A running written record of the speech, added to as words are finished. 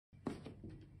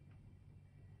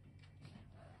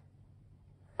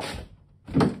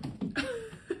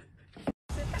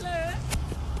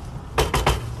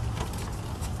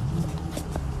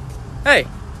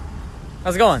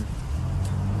How's it going?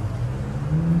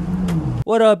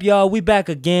 What up, y'all? We back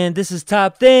again. This is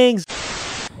Top Things.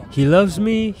 He loves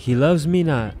me, he loves me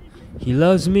not. He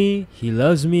loves me, he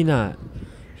loves me not.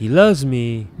 He loves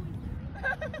me.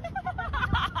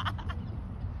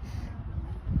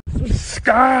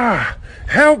 Scar,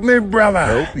 help me, brother.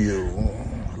 Help you.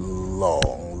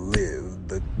 Long live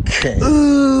the king.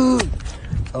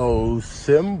 Oh,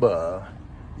 Simba,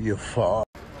 you fall.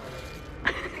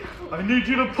 I need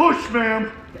you to push, ma'am.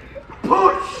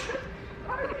 Push!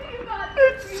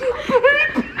 It's a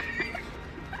baby.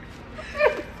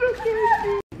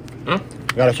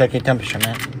 Gotta check your temperature,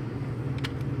 man.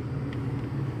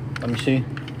 Let me see.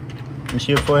 Let me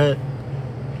see your forehead.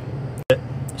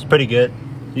 It's pretty good.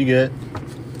 You good?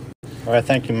 All right,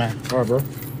 thank you, man. All right, bro.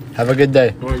 Have a good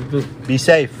day. All right, you too. Be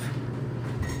safe.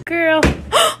 Girl,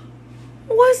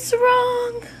 what's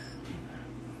wrong?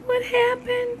 What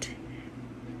happened?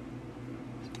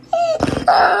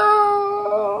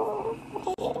 Oh.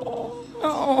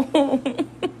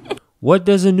 What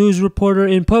does a news reporter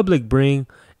in public bring?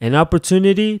 An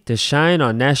opportunity to shine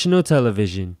on national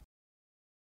television.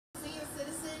 Senior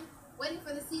citizen waiting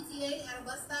for the CTA at a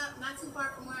bus stop not too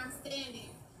far from where I'm standing.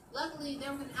 Luckily,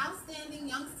 there was an outstanding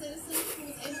young citizen who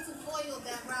was able to foil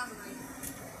that robbery.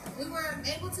 We were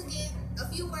able to get a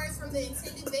few words from the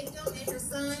intended victim and her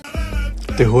son.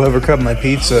 To whoever cut my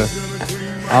pizza,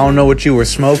 I don't know what you were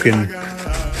smoking,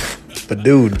 but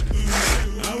dude,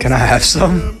 can I have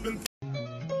some?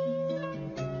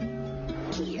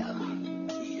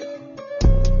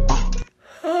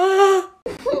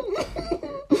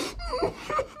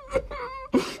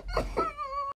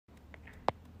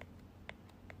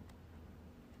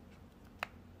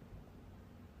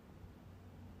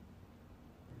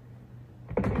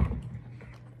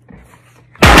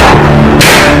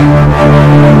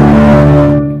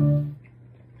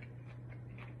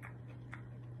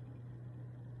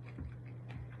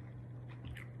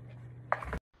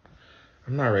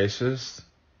 I'm not racist.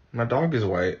 My dog is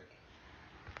white.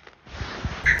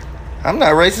 I'm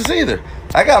not racist either.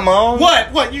 I got my own.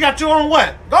 What? You got your own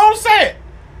what? Go on, say it.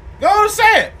 Go on,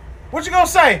 say it. What you gonna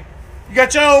say? You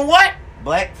got your own what?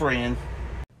 Black friend.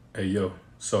 Hey, yo.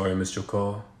 Sorry I missed your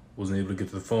call. Wasn't able to get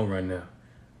to the phone right now.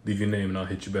 Leave your name and I'll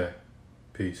hit you back.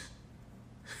 Peace.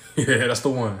 Yeah, that's the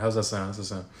one. How's that sound?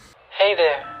 Hey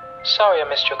there. Sorry I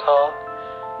missed your call,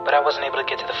 but I wasn't able to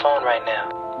get to the phone right now.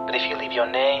 But if you leave your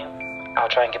name, I'll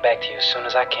try and get back to you as soon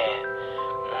as I can.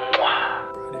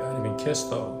 Mwah. I didn't even kiss,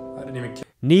 though.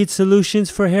 Need solutions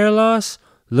for hair loss?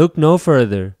 Look no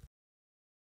further.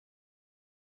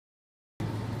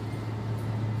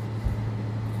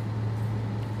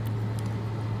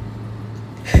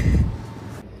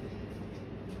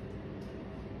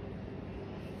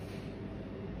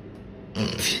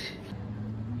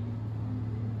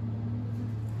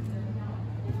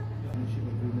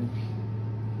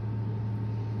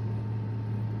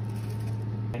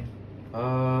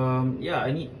 Yeah,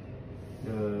 I need.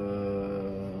 Give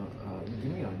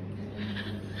me on.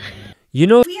 You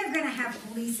know. We are gonna have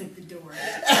police at the door.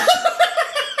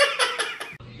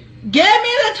 Give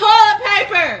me the toilet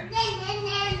paper!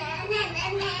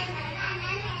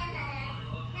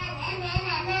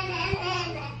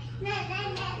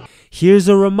 Here's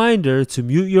a reminder to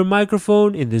mute your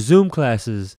microphone in the Zoom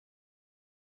classes.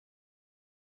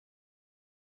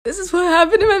 This is what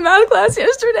happened in my math class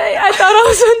yesterday. I thought I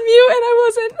was on mute and I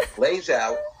wasn't. Lays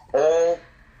out all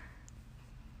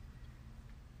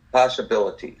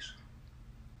possibilities.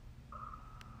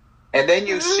 And then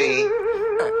you see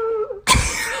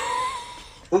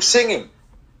who's singing.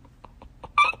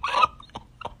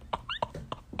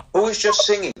 Who is just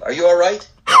singing? Are you all right?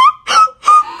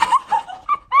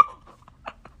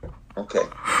 Okay.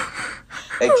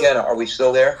 Hey, Jenna, are we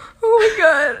still there? Oh my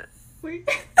god.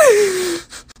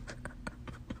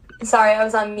 Sorry, I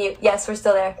was on mute. Yes, we're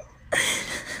still there.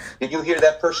 Did you hear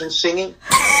that person singing?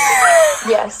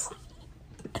 Yes.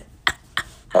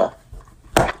 Oh.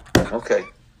 Okay.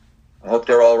 I hope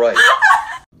they're all right.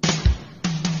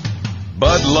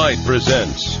 Bud Light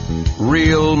presents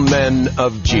Real Men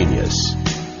of Genius.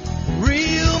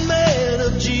 Real men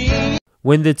of genius.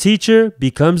 When the teacher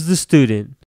becomes the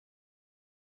student.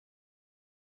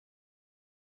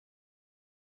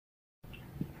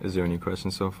 Is there any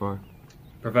questions so far?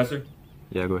 Professor?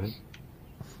 Yeah, go ahead.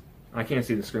 I can't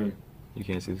see the screen. You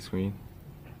can't see the screen?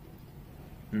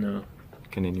 No.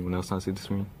 Can anyone else not see the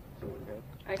screen?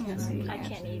 I can't see. I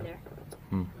can't either.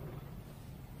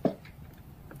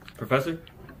 Professor?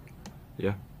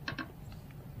 Yeah.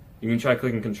 You can try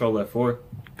clicking Control F4.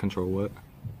 Control what?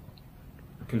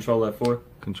 Control F4.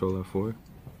 Control F4.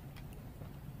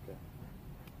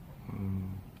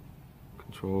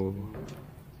 Control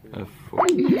F4.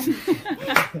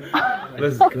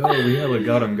 Let's go. We hella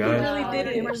got him, guys. really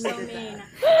did it. We're so mean.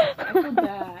 I feel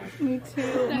bad. Me too.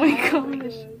 Oh my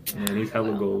gosh. Man, he's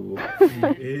hella gullible.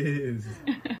 He is.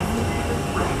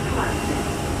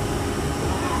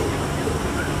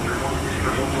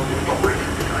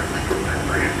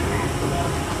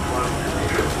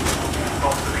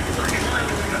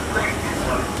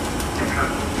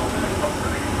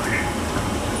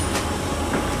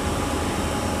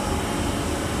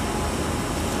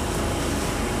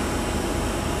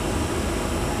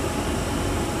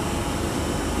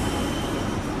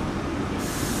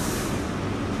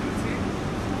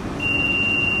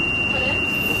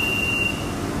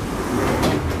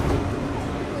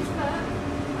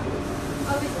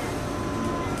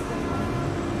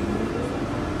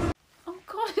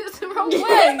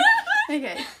 Way.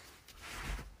 Okay.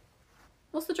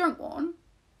 What's the drunk one?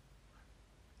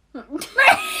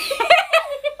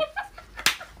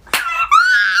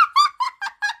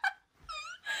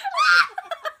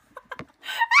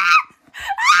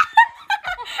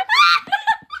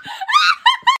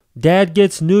 Dad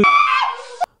gets new.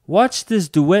 Watch this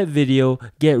duet video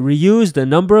get reused a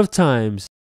number of times.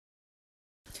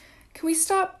 Can we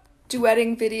stop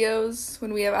duetting videos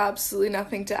when we have absolutely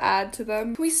nothing to add to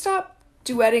them? Can we stop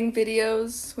duetting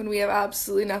videos when we have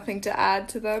absolutely nothing to add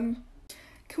to them?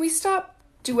 Can we stop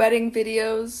duetting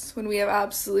videos when we have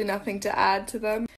absolutely nothing to add to them?